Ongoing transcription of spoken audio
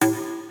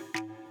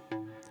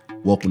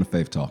Welcome to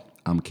Faith Talk.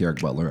 I'm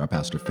Kerrick Butler, I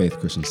pastor Faith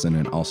Christian Center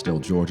in Austell,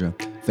 Georgia.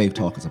 Faith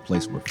Talk is a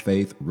place where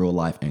faith, real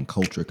life, and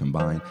culture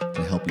combine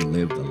to help you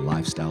live the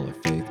lifestyle of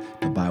faith.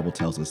 The Bible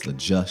tells us the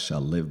just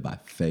shall live by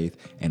faith,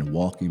 and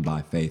walking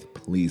by faith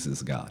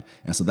pleases God.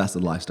 And so that's the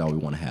lifestyle we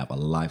want to have, a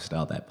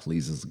lifestyle that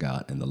pleases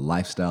God. And the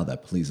lifestyle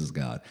that pleases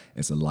God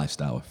is a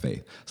lifestyle of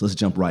faith. So let's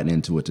jump right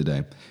into it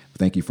today.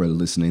 Thank you for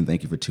listening.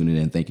 Thank you for tuning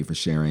in. Thank you for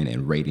sharing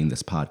and rating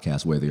this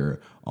podcast, whether you're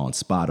on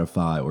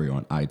Spotify or you're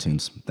on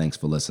iTunes. Thanks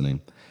for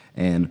listening.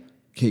 And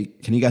can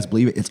you guys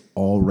believe it? It's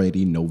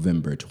already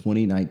November.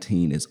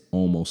 2019 is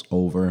almost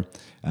over.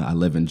 I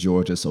live in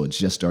Georgia, so it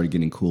just started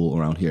getting cool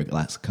around here the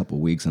last couple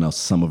of weeks. I know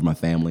some of my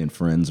family and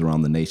friends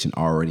around the nation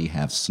already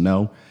have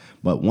snow.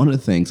 But one of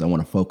the things I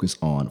want to focus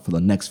on for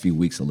the next few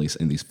weeks, at least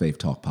in these Faith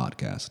Talk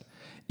podcasts,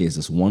 is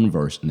this one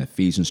verse in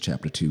Ephesians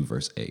chapter 2,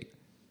 verse 8.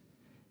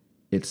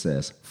 It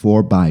says,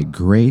 "For by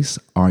grace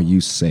are you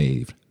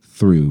saved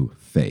through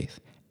faith,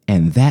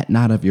 and that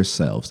not of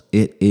yourselves.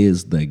 It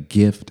is the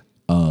gift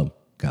of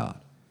God."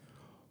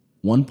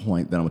 One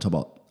point that I'm going to talk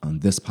about on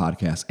this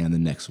podcast and the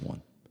next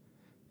one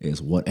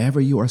is whatever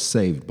you are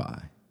saved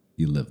by,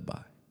 you live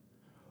by.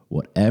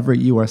 Whatever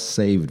you are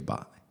saved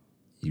by,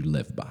 you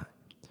live by.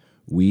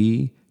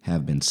 We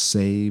have been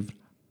saved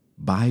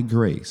by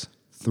grace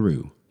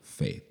through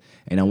faith.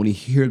 And now when you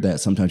hear that,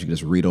 sometimes you can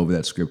just read over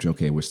that scripture.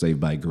 Okay, we're saved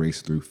by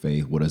grace through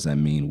faith. What does that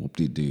mean?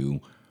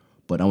 Whoop-de-doo.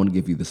 But I want to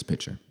give you this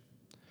picture.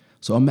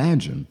 So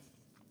imagine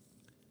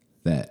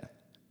that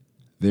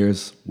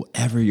there's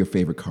whatever your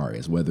favorite car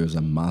is, whether it's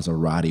a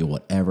Maserati or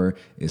whatever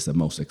is the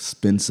most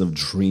expensive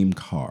dream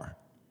car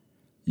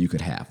you could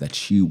have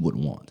that you would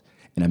want.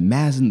 And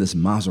imagine this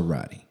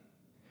Maserati.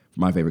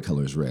 My favorite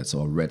color is red,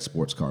 so a red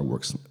sports car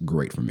works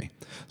great for me.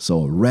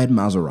 So a red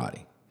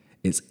Maserati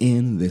is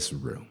in this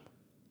room.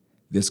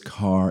 This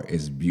car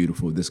is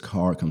beautiful. This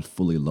car comes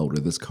fully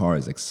loaded. This car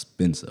is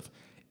expensive.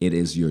 It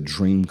is your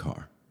dream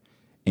car.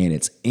 And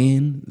it's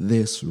in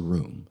this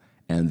room.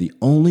 And the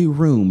only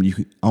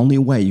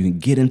way you can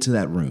get into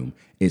that room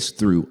is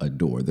through a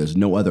door. There's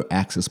no other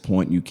access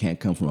point. You can't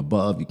come from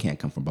above. You can't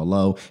come from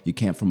below. You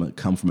can't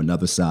come from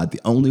another side.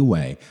 The only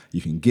way you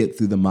can get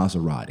through the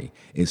Maserati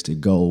is to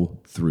go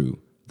through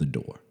the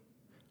door.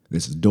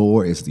 This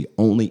door is the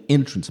only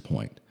entrance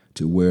point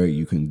to where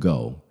you can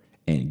go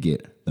and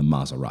get the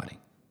Maserati.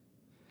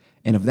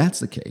 And if that's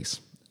the case,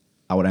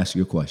 I would ask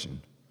you a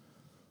question.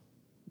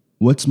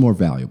 What's more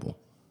valuable,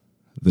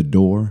 the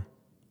door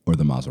or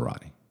the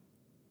Maserati?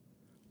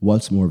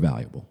 What's more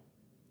valuable,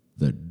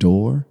 the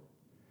door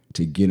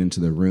to get into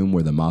the room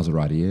where the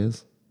Maserati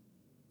is,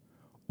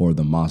 or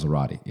the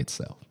Maserati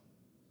itself?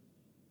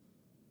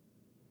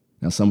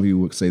 Now, some of you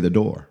would say the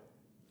door.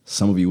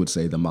 Some of you would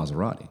say the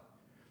Maserati.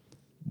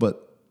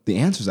 But the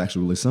answer is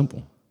actually really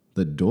simple.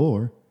 The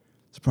door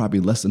is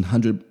probably less than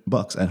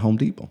 $100 at Home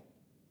Depot.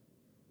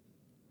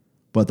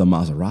 But the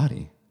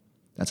Maserati,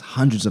 that's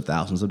hundreds of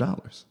thousands of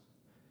dollars.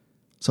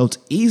 So it's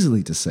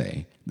easily to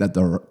say that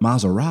the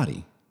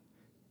Maserati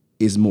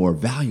is more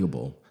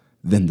valuable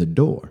than the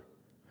door.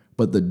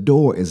 But the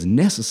door is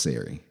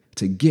necessary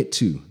to get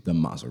to the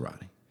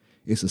Maserati.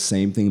 It's the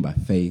same thing by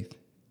faith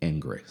and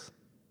grace.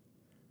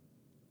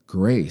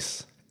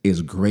 Grace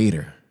is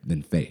greater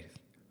than faith,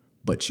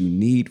 but you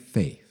need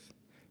faith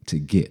to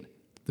get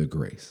the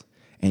grace.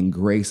 And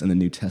grace in the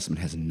New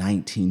Testament has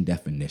 19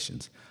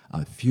 definitions.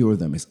 A few of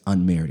them is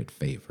unmerited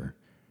favor,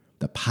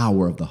 the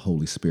power of the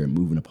Holy Spirit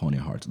moving upon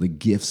your hearts, the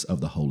gifts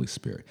of the Holy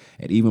Spirit.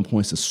 It even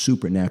points to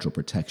supernatural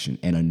protection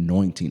and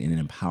anointing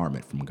and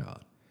empowerment from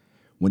God.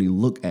 When you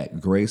look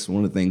at grace,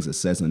 one of the things it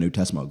says in the New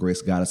Testament about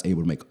grace, God is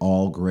able to make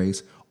all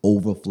grace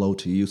overflow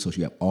to you so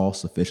you have all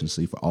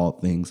sufficiency for all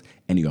things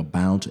and you are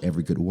bound to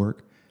every good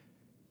work.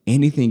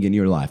 Anything in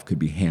your life could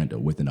be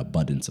handled with an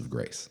abundance of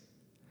grace.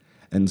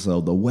 And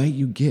so the way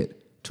you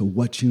get to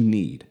what you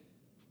need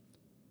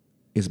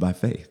is by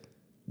faith.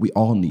 We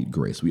all need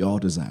grace. We all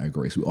desire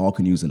grace. We all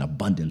can use an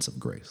abundance of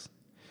grace.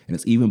 And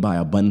it's even by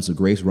abundance of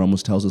grace,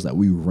 Romans tells us that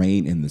we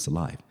reign in this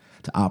life.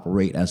 To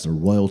operate as the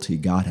royalty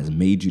God has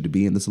made you to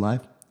be in this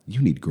life,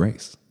 you need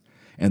grace.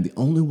 And the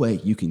only way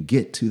you can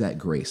get to that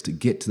grace, to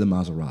get to the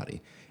Maserati,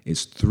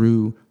 is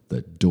through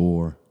the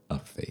door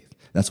of faith.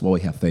 That's why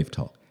we have Faith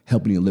Talk,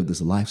 helping you live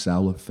this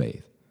lifestyle of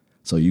faith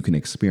so you can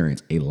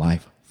experience a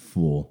life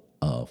full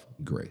of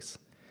grace.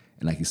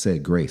 And like you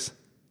said, grace,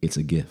 it's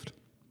a gift.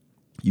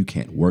 You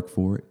can't work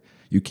for it.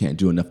 You can't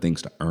do enough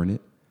things to earn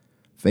it.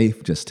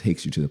 Faith just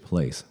takes you to the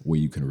place where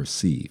you can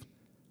receive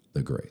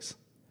the grace.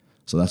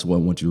 So that's what I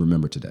want you to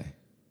remember today.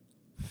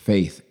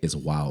 Faith is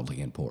wildly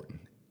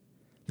important.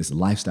 This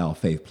lifestyle of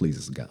faith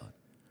pleases God.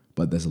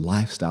 But this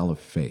lifestyle of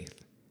faith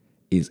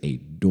is a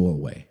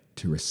doorway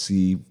to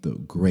receive the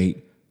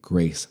great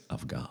grace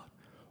of God.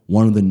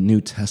 One of the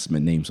New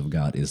Testament names of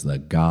God is the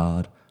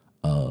God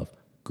of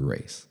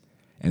grace.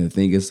 And the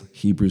thing is,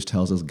 Hebrews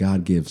tells us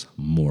God gives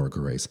more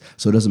grace.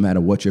 So it doesn't matter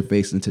what you're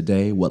facing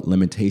today, what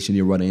limitation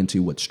you're running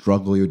into, what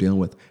struggle you're dealing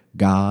with.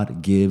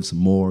 God gives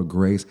more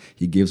grace.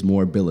 He gives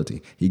more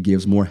ability. He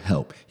gives more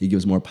help. He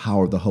gives more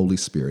power of the Holy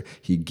Spirit.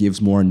 He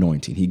gives more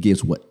anointing. He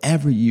gives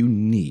whatever you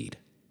need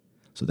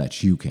so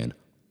that you can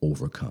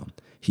overcome.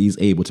 He's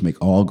able to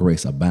make all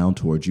grace abound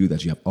towards you,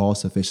 that you have all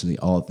sufficiency,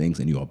 all things,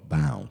 and you are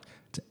bound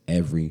to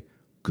every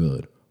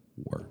good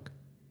work.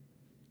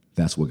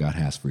 That's what God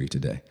has for you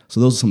today. So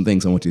those are some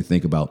things I want you to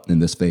think about in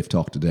this faith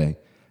talk today,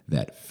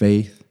 that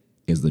faith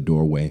is the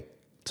doorway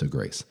to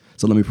grace.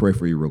 So let me pray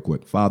for you real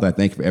quick. Father, I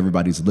thank you for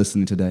everybody who's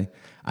listening today.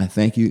 I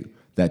thank you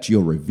that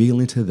you're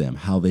revealing to them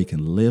how they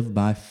can live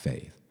by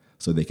faith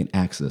so they can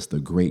access the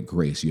great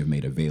grace you have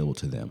made available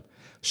to them.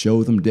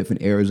 Show them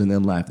different areas in their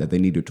life that they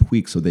need to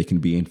tweak so they can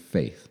be in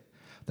faith,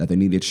 that they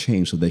need to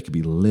change so they can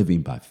be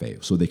living by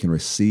faith, so they can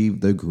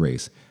receive the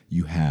grace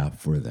you have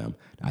for them.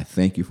 I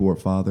thank you for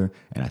it, Father,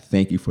 and I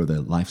thank you for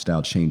the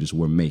lifestyle changes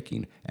we're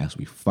making as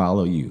we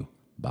follow you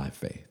by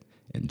faith.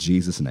 In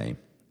Jesus' name,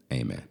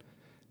 amen.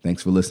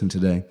 Thanks for listening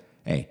today.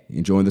 Hey,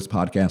 enjoying this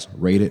podcast,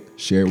 rate it,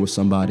 share it with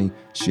somebody,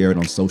 share it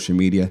on social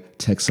media,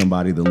 text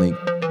somebody the link,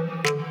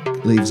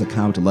 leave us a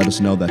comment to let us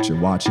know that you're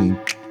watching.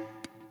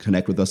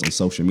 Connect with us on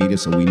social media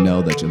so we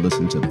know that you're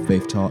listening to the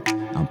Faith Talk.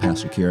 I'm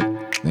Pastor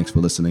Kerrick. Thanks for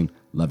listening.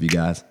 Love you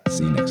guys.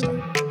 See you next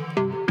time.